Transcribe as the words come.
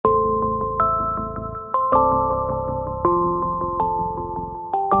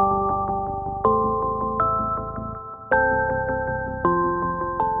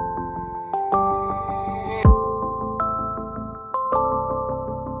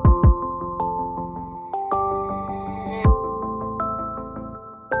Welcome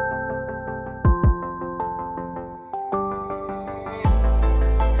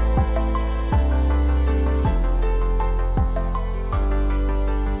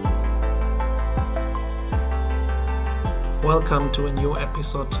to a new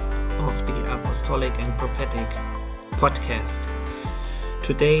episode of the Apostolic and Prophetic podcast.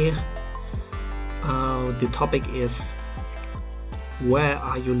 Today, the topic is: where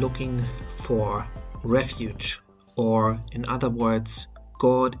are you looking for refuge? Or, in other words,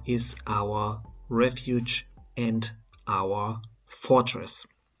 God is our refuge and our fortress.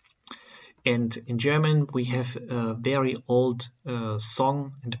 And in German, we have a very old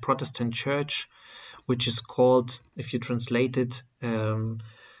song in the Protestant church, which is called, if you translate it,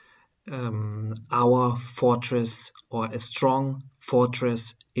 our fortress, or a strong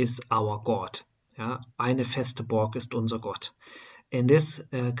fortress is our God. Ja? Eine feste Burg ist unser Gott. And this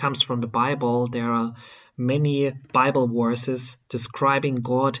comes from the Bible. There are many Bible verses describing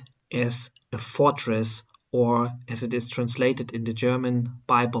God as a fortress, or as it is translated in the German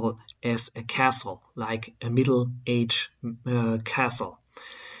Bible, as a castle, like a middle-age castle.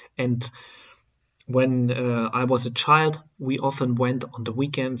 And when I was a child, we often went on the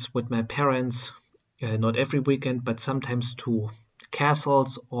weekends with my parents, not every weekend, but sometimes to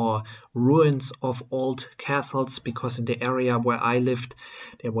castles or ruins of old castles, because in the area where I lived,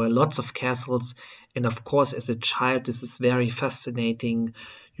 there were lots of castles. And of course, as a child, this is very fascinating.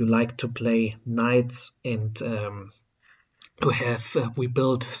 You like to play knights and we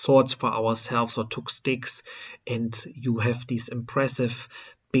built swords for ourselves or took sticks, and you have these impressive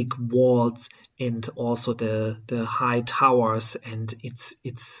big walls and also the high towers, and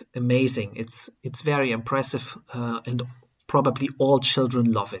it's amazing. It's very impressive, and probably all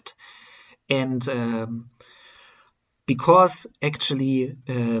children love it. And because actually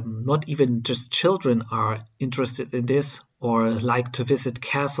not even just children are interested in this or like to visit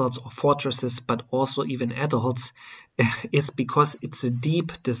castles or fortresses, but also even adults, is because it's a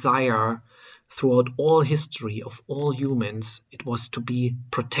deep desire throughout all history of all humans. It was to be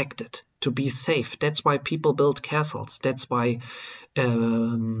protected, to be safe. That's why people built castles. That's why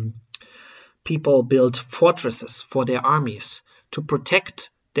people built fortresses for their armies, to protect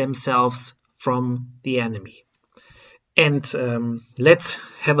themselves from the enemy. And let's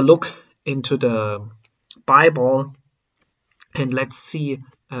have a look into the Bible, and let's see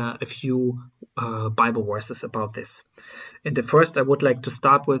a few Bible verses about this. And the first I would like to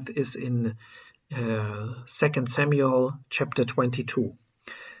start with is in 2 Samuel chapter 22.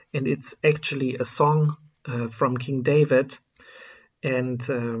 And it's actually a song from King David. And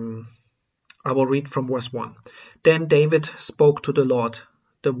I will read from verse 1. Then David spoke to the Lord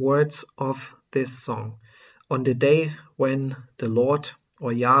the words of this song on the day when the Lord,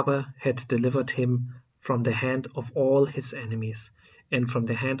 or Jahwe, had delivered him from the hand of all his enemies and from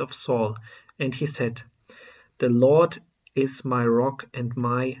the hand of Saul. And he said, "The Lord is my rock and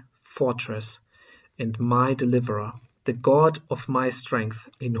my fortress and my deliverer, the God of my strength,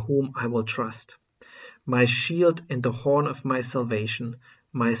 in whom I will trust, my shield and the horn of my salvation,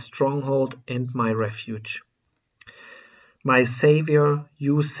 my stronghold and my refuge. My Savior,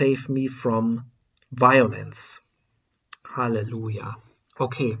 you save me from violence." Hallelujah.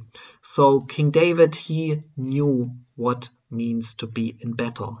 Okay, so King David, he knew what means to be in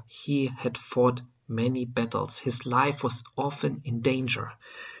battle. He had fought many battles. His life was often in danger.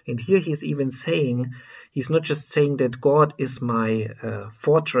 And here he's even saying, he's not just saying that God is my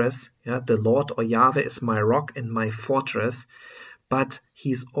fortress, the Lord or Jahwe is my rock and my fortress, but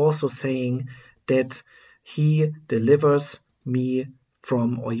he's also saying that he delivers me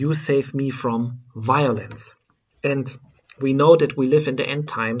from, or you save me from, violence. And we know that we live in the end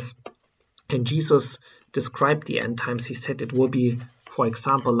times, and Jesus described the end times. He said it will be, for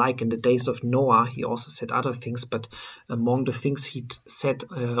example, like in the days of Noah. He also said other things, but among the things he said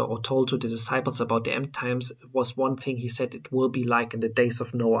or told to the disciples about the end times was one thing. He said it will be like in the days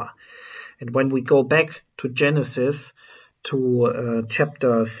of Noah. And when we go back to Genesis, to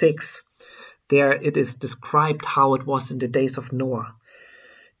chapter 6, there it is described how it was in the days of Noah.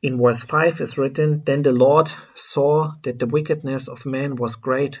 In verse 5 is written, "Then the Lord saw that the wickedness of man was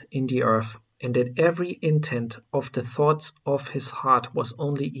great in the earth, and that every intent of the thoughts of his heart was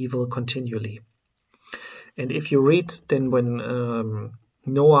only evil continually." And if you read then when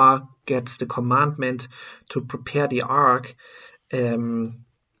Noah gets the commandment to prepare the ark,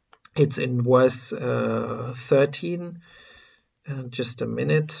 it's in verse 13, just a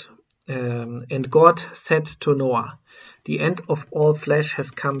minute. And God said to Noah, "The end of all flesh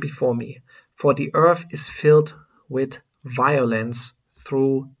has come before me, for the earth is filled with violence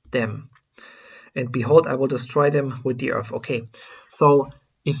through them." and behold, I will destroy them with the earth. Okay, so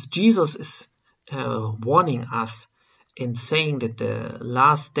if Jesus is warning us in saying that the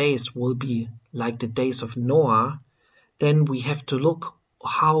last days will be like the days of Noah, then we have to look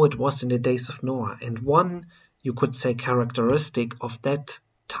how it was in the days of Noah. And one, you could say, characteristic of that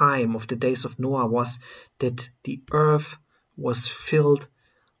time, of the days of Noah, was that the earth was filled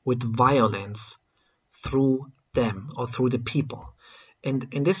with violence through them, or through the people. And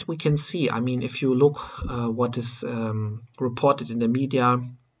this we can see. I mean, if you look what is reported in the media,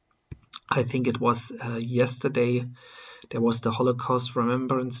 I think it was yesterday, there was the Holocaust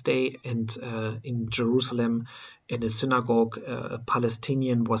Remembrance Day, and in Jerusalem, in a synagogue, a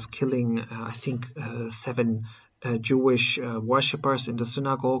Palestinian was killing, I think, 7 Jewish worshippers in the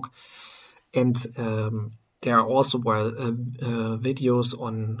synagogue. And there also were videos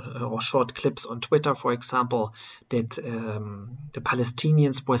on, or short clips on Twitter, for example, that the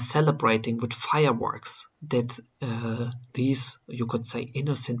Palestinians were celebrating with fireworks that these, you could say,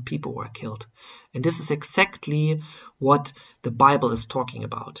 innocent people were killed. And this is exactly what the Bible is talking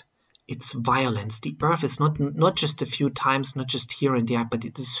about. It's violence. The earth is not just a few times, not just here and there, but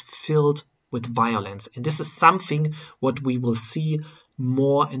it is filled with violence. And this is something what we will see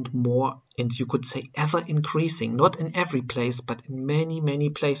more and more, and you could say ever increasing, not in every place, but in many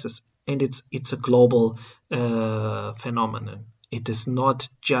places. And it's a global phenomenon. It is not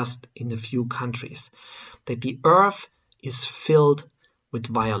just in a few countries. That the earth is filled with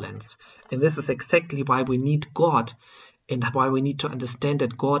violence. And this is exactly why we need God, and why we need to understand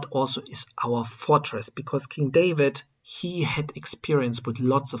that God also is our fortress, because King David, he had experience with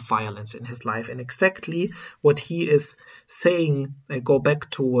lots of violence in his life. And exactly what he is saying, I go back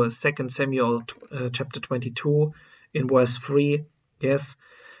to 2 Samuel chapter 22 in verse 3. Yes,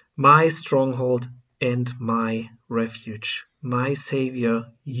 my stronghold and my refuge, my Savior,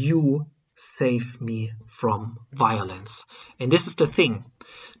 you save me from violence. And this is the thing,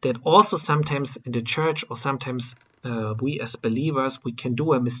 that also sometimes in the church, or sometimes we as believers, we can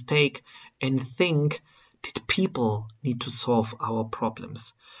do a mistake and think that people need to solve our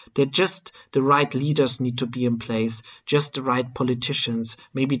problems. That just the right leaders need to be in place, just the right politicians,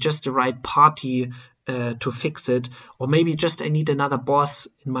 maybe just the right party to fix it, or maybe just I need another boss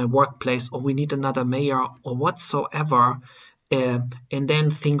in my workplace, or we need another mayor, or whatsoever, and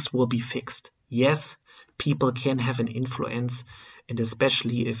then things will be fixed. Yes, people can have an influence, and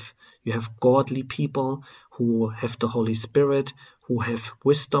especially if you have godly people who have the Holy Spirit, who have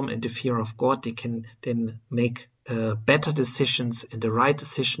wisdom and the fear of God, they can then make better decisions and the right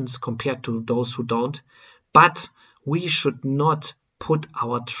decisions compared to those who don't. But we should not put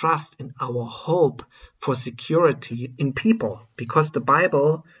our trust and our hope for security in people, because the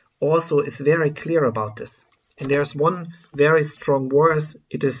Bible also is very clear about this. And there's one very strong verse.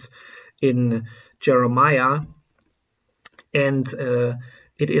 It is in Jeremiah, and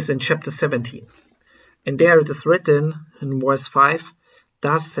it is in chapter 17. And there it is written in verse 5,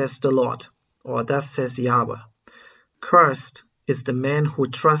 thus says the Lord, or thus says Jahwe, cursed is the man who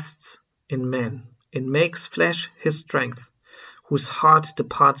trusts in man and makes flesh his strength, whose heart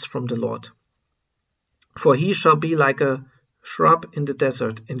departs from the Lord. For he shall be like a shrub in the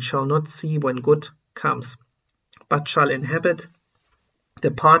desert, and shall not see when good comes, but shall inhabit the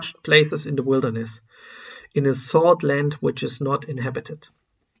parched places in the wilderness, in a salt land which is not inhabited.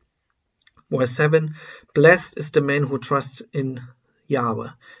 Verse 7, blessed is the man who trusts in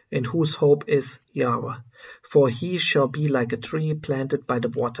Jahwe, and whose hope is Jahwe. For he shall be like a tree planted by the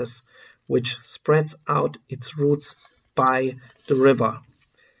waters, which spreads out its roots by the river,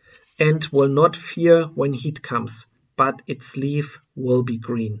 and will not fear when heat comes, but its leaf will be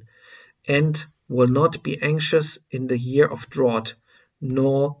green, and will not be anxious in the year of drought,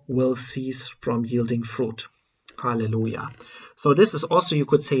 nor will cease from yielding fruit. Hallelujah. So this is also, you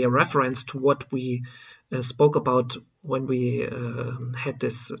could say, a reference to what we spoke about when we had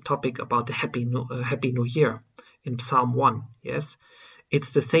this topic about the Happy New Year in Psalm 1. Yes,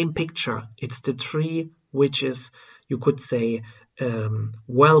 it's the same picture. It's the tree which is, you could say,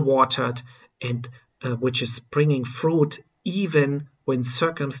 well watered, and which is bringing fruit even when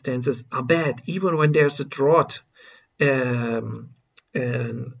circumstances are bad, even when there's a drought in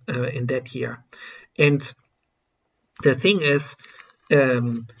that year. And the thing is,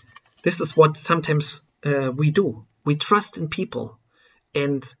 this is what sometimes we do. We trust in people,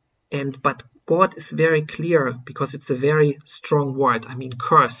 but God is very clear, because it's a very strong word. I mean,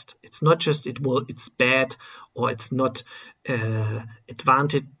 cursed. It's not just it's bad, or it's not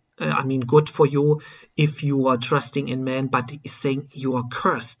good for you if you are trusting in man, but he's saying you are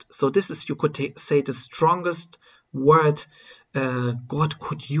cursed. So this is, you could say, the strongest word God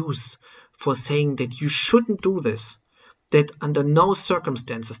could use for saying that you shouldn't do this, that under no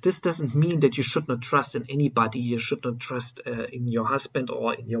circumstances, this doesn't mean that you should not trust in anybody, you should not trust in your husband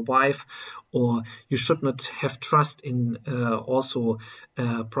or in your wife, or you should not have trust in also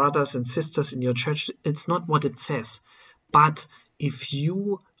brothers and sisters in your church. It's not what it says. But if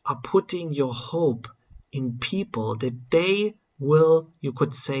you are putting your hope in people, that they will, you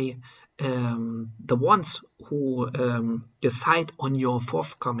could say, the ones who decide on your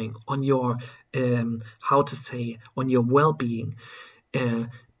forthcoming, on your, on your well-being,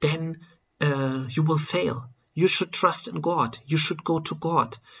 then you will fail. You should trust in God. You should go to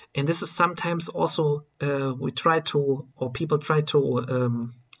God. And this is sometimes also, people try to,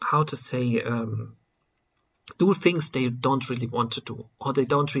 do things they don't really want to do, or they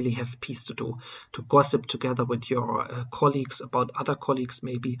don't really have peace to do, to gossip together with your colleagues about other colleagues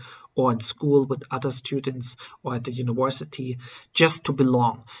maybe, or in school with other students, or at the university, just to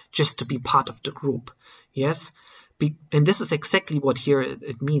belong, just to be part of the group. Yes, and this is exactly what here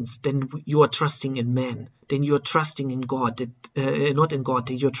it means. Then you are trusting in men, then you are trusting in God, that not in God,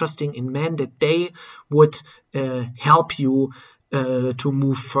 you're trusting in men, that they would help you to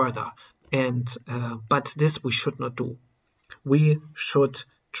move further. But this we should not do. We should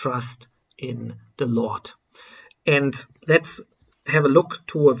trust in the Lord. And let's have a look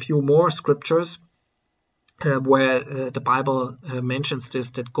to a few more scriptures where the Bible mentions this,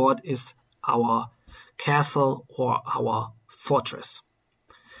 that God is our castle or our fortress.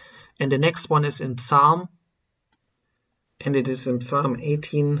 And the next one is in Psalm, and it is in Psalm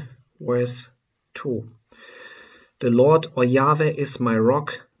 18, verse 2. The Lord or Jahwe is my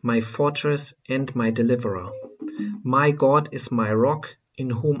rock, my fortress and my deliverer. My God is my rock,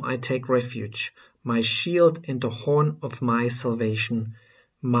 in whom I take refuge, my shield and the horn of my salvation,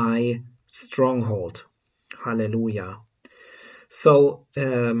 my stronghold. Hallelujah. So,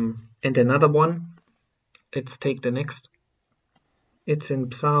 and another one, let's take the next. It's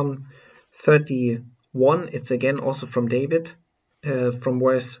in Psalm 31. It's again also from David, from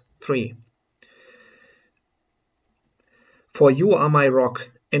verse 3. For you are my rock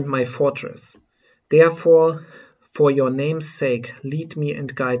and my fortress. Therefore, for your name's sake, lead me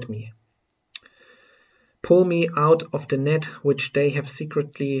and guide me. Pull me out of the net which they have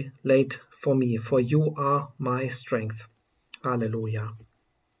secretly laid for me, for you are my strength. Hallelujah.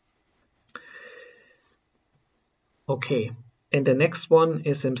 Okay, and the next one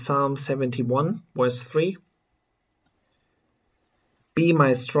is in Psalm 71, verse 3. Be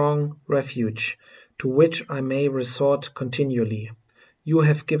my strong refuge, to which I may resort continually. You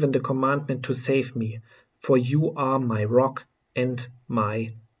have given the commandment to save me, for you are my rock and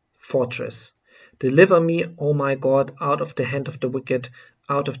my fortress. Deliver me, O my God, out of the hand of the wicked,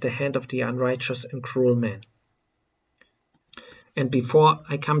 out of the hand of the unrighteous and cruel man. And before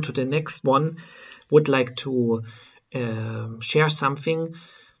I come to the next one, would like to share something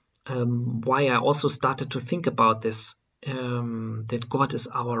why I also started to think about this, that God is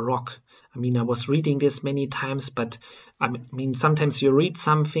our rock. I mean, I was reading this many times, but I mean, sometimes you read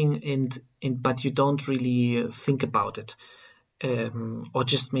something but you don't really think about it, or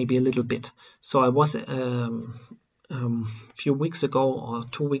just maybe a little bit. So I was a few weeks ago or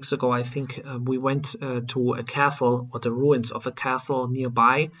 2 weeks ago, I think, we went to a castle, or the ruins of a castle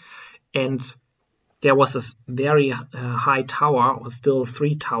nearby, and there was a very high tower, or still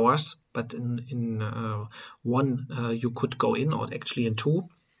 3 towers, but in one you could go in, or actually in 2.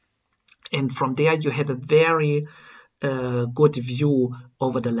 And from there you had a very good view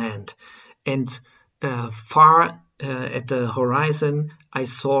over the land. And far at the horizon, I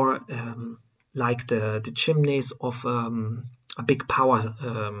saw like the chimneys of a big power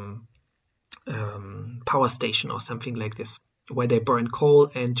station or something like this, where they burn coal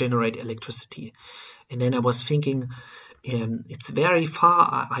and generate electricity. And then I was thinking, it's very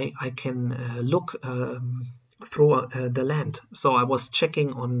far. I can look through the land. So I was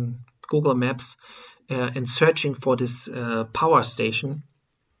checking on Google Maps and searching for this power station,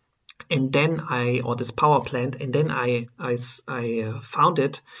 and then or this power plant, and then I found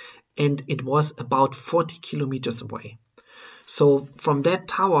it, and it was about 40 kilometers away. So from that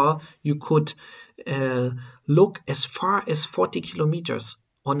tower, you could look as far as 40 kilometers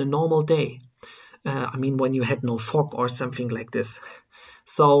on a normal day. I mean, when you had no fog or something like this.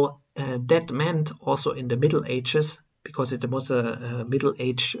 So that meant also in the Middle Ages, because it was a Middle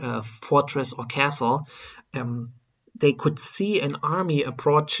Age fortress or castle, they could see an army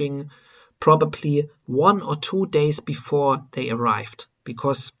approaching probably 1 or 2 days before they arrived,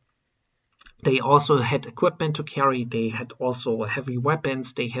 because they also had equipment to carry, they had also heavy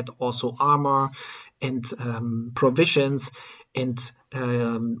weapons, they had also armor, and provisions, and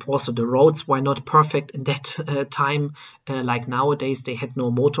also the roads were not perfect in that time. Like nowadays, they had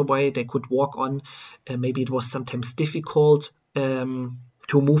no motorway they could walk on. Maybe it was sometimes difficult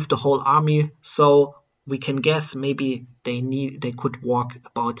to move the whole army. So we can guess maybe they could walk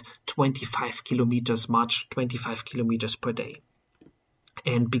about 25 kilometers, march 25 kilometers per day.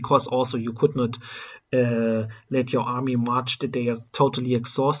 And because also you could not let your army march the day totally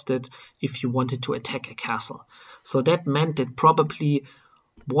exhausted if you wanted to attack a castle. So that meant that probably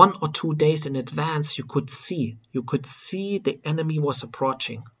 1 or 2 days in advance you could see the enemy was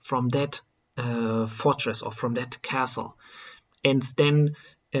approaching from that fortress or from that castle. And then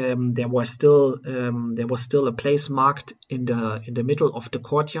there was still a place marked in the middle of the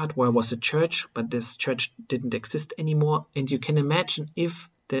courtyard where was a church, but this church didn't exist anymore. And you can imagine if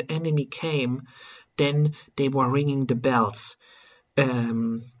the enemy came, then they were ringing the bells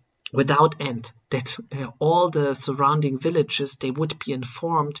without end, that all the surrounding villages, they would be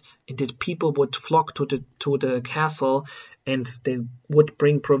informed, and that people would flock to the castle, and they would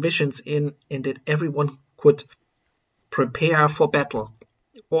bring provisions in, and that everyone could prepare for battle,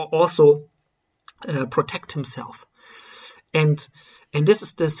 or also protect himself. And this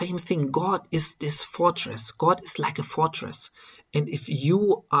is the same thing. God is this fortress. God is like a fortress. And if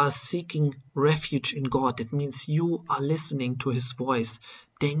you are seeking refuge in God, it means you are listening to his voice.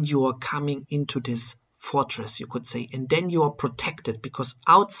 Then you are coming into this fortress, you could say. And then you are protected, because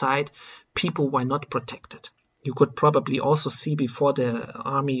outside people were not protected. You could probably also see before the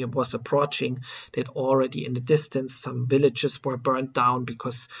army was approaching that already in the distance some villages were burned down,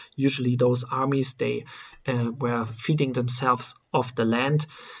 because usually those armies, they were feeding themselves off the land,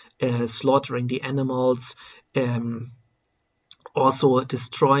 slaughtering the animals, also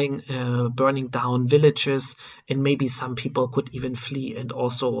destroying, burning down villages, and maybe some people could even flee and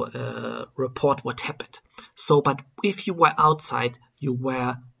also report what happened. So, but if you were outside, you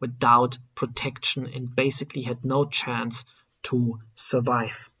were without protection and basically had no chance to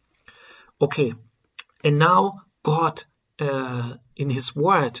survive. Okay, and now God in his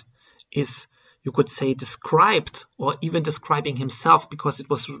word is, you could say, described, or even describing himself, because it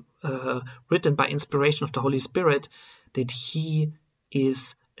was written by inspiration of the Holy Spirit, that he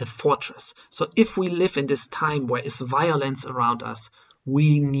is a fortress. So if we live in this time where is violence around us,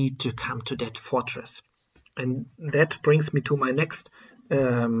 we need to come to that fortress. And that brings me to my next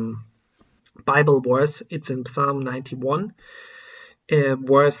Bible verse. It's in Psalm 91,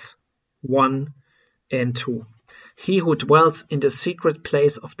 verse 1 and 2. He who dwells in the secret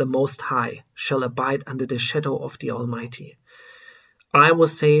place of the Most High shall abide under the shadow of the Almighty. I will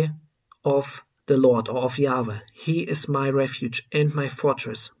say of the Lord, or of Jahwe, he is my refuge and my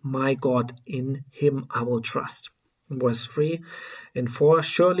fortress, my God, in him I will trust. Verse 3 and 4,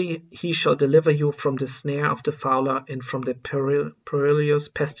 surely he shall deliver you from the snare of the fowler and from the perilous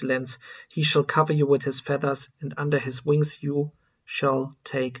pestilence. He shall cover you with his feathers, and under his wings you shall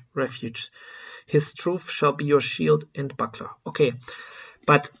take refuge. His truth shall be your shield and buckler. Okay,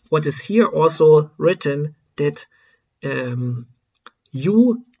 but what is here also written, that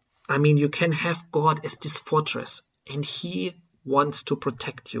you can have God as this fortress, and he wants to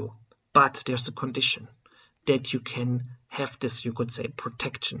protect you, but there's a condition that you can have this, you could say,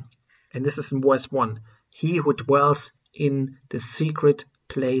 protection. And this is in verse 1. He who dwells in the secret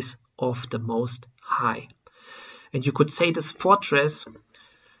place of the Most High. And you could say this fortress,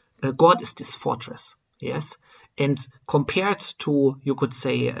 God is this fortress, yes? And compared to, you could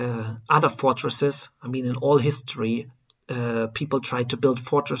say, other fortresses, in all history, people tried to build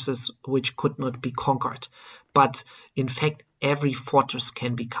fortresses which could not be conquered. But in fact, every fortress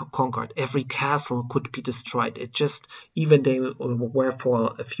can be conquered. Every castle could be destroyed. It just, even they were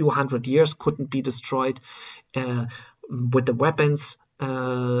for a few hundred years, couldn't be destroyed. With the weapons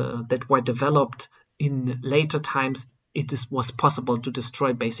that were developed in later times, was possible to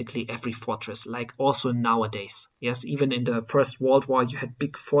destroy basically every fortress, like also nowadays. Yes, even in the First World War, you had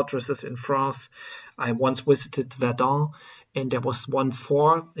big fortresses in France. I once visited Verdun, and there was one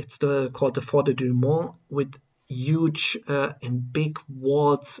fort. It's called the Fort de Dumont, with huge and big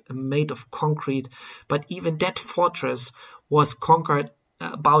walls made of concrete. But even that fortress was conquered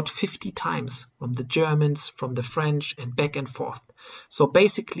about 50 times from the Germans, from the French, and back and forth. So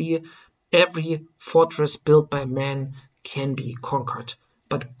basically, every fortress built by man can be conquered,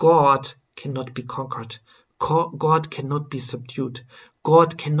 but God cannot be conquered. God cannot be subdued.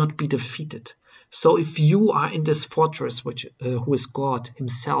 God cannot be defeated. So if you are in this fortress, who is God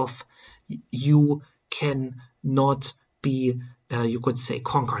himself, you cannot be, you could say,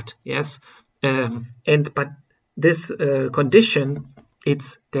 conquered. Yes, but this condition,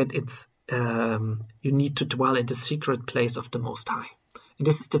 it's that it's you need to dwell in the secret place of the Most High. And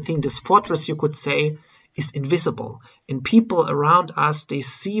this is the thing, this fortress, you could say, is invisible. And people around us, they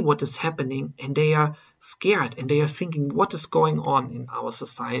see what is happening and they are scared and they are thinking, what is going on in our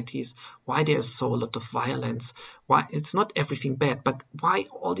societies? Why there is so a lot of violence? Why it's not everything bad, but why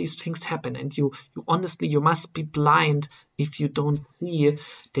all these things happen? And you honestly, you must be blind if you don't see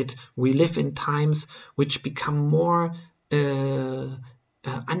that we live in times which become more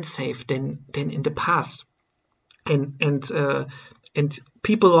unsafe than in the past. And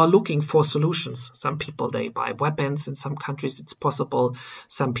people are looking for solutions. Some people, they buy weapons. In some countries, it's possible.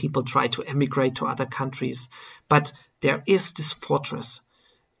 Some people try to emigrate to other countries. But there is this fortress,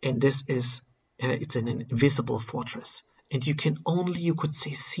 and this is, it's an invisible fortress. And you can only, you could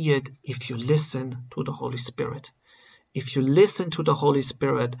say, see it if you listen to the Holy Spirit. If you listen to the Holy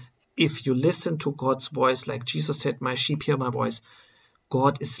Spirit, if you listen to God's voice, like Jesus said, my sheep hear my voice,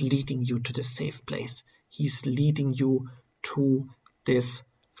 God is leading you to the safe place. He's leading you to this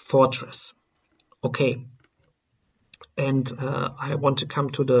fortress. Okay, and I want to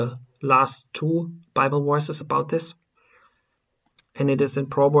come to the last two Bible verses about this, and it is in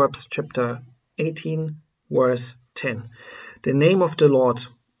Proverbs chapter 18 verse 10. The name of the Lord,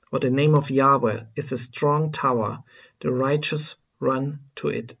 or the name of Yahweh, is a strong tower. The righteous run to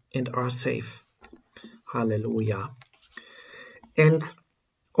it and are safe. Hallelujah. And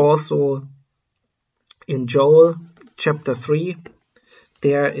also in Joel chapter 3,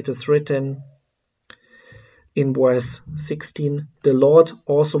 there it is written in verse 16, the Lord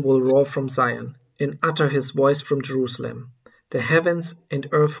also will roar from Zion and utter his voice from Jerusalem. The heavens and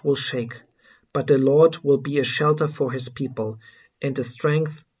earth will shake, but the Lord will be a shelter for his people and the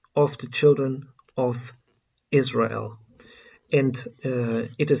strength of the children of Israel. And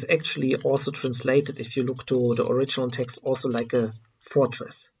it is actually also translated, if you look to the original text, also like a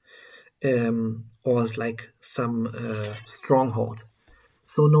fortress, or like some stronghold.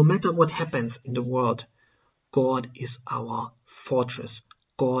 So no matter what happens in the world, God is our fortress.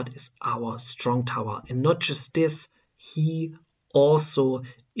 God is our strong tower. And not just this, he also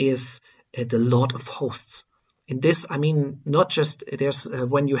is the Lord of hosts. In this, I mean, not just there's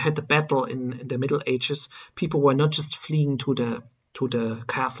when you had the battle in the Middle Ages, people were not just fleeing to the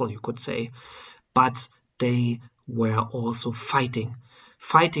castle, you could say, but they were also fighting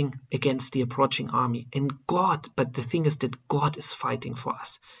against the approaching army. And God, but the thing is that God is fighting for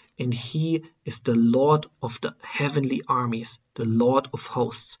us. And he is the Lord of the heavenly armies, the Lord of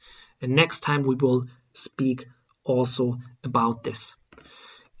hosts. And next time we will speak also about this.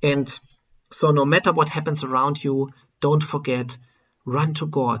 And so no matter what happens around you, don't forget, run to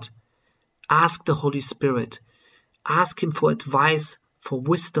God. Ask the Holy Spirit. Ask him for advice, for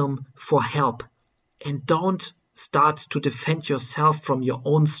wisdom, for help. And don't start to defend yourself from your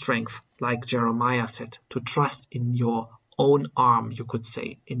own strength, like Jeremiah said, to trust in your own arm, you could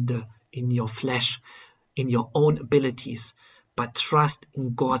say, in your flesh, in your own abilities, but trust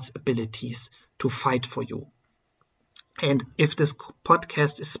in God's abilities to fight for you. And if this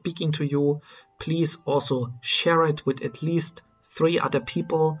podcast is speaking to you, please also share it with at least 3 other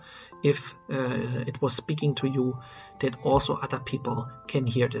people. If it was speaking to you, that also other people can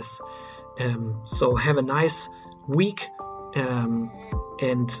hear this. So have a nice week and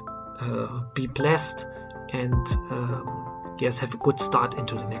be blessed, and yes, have a good start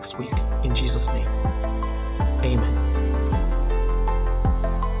into the next week. In Jesus' name, amen.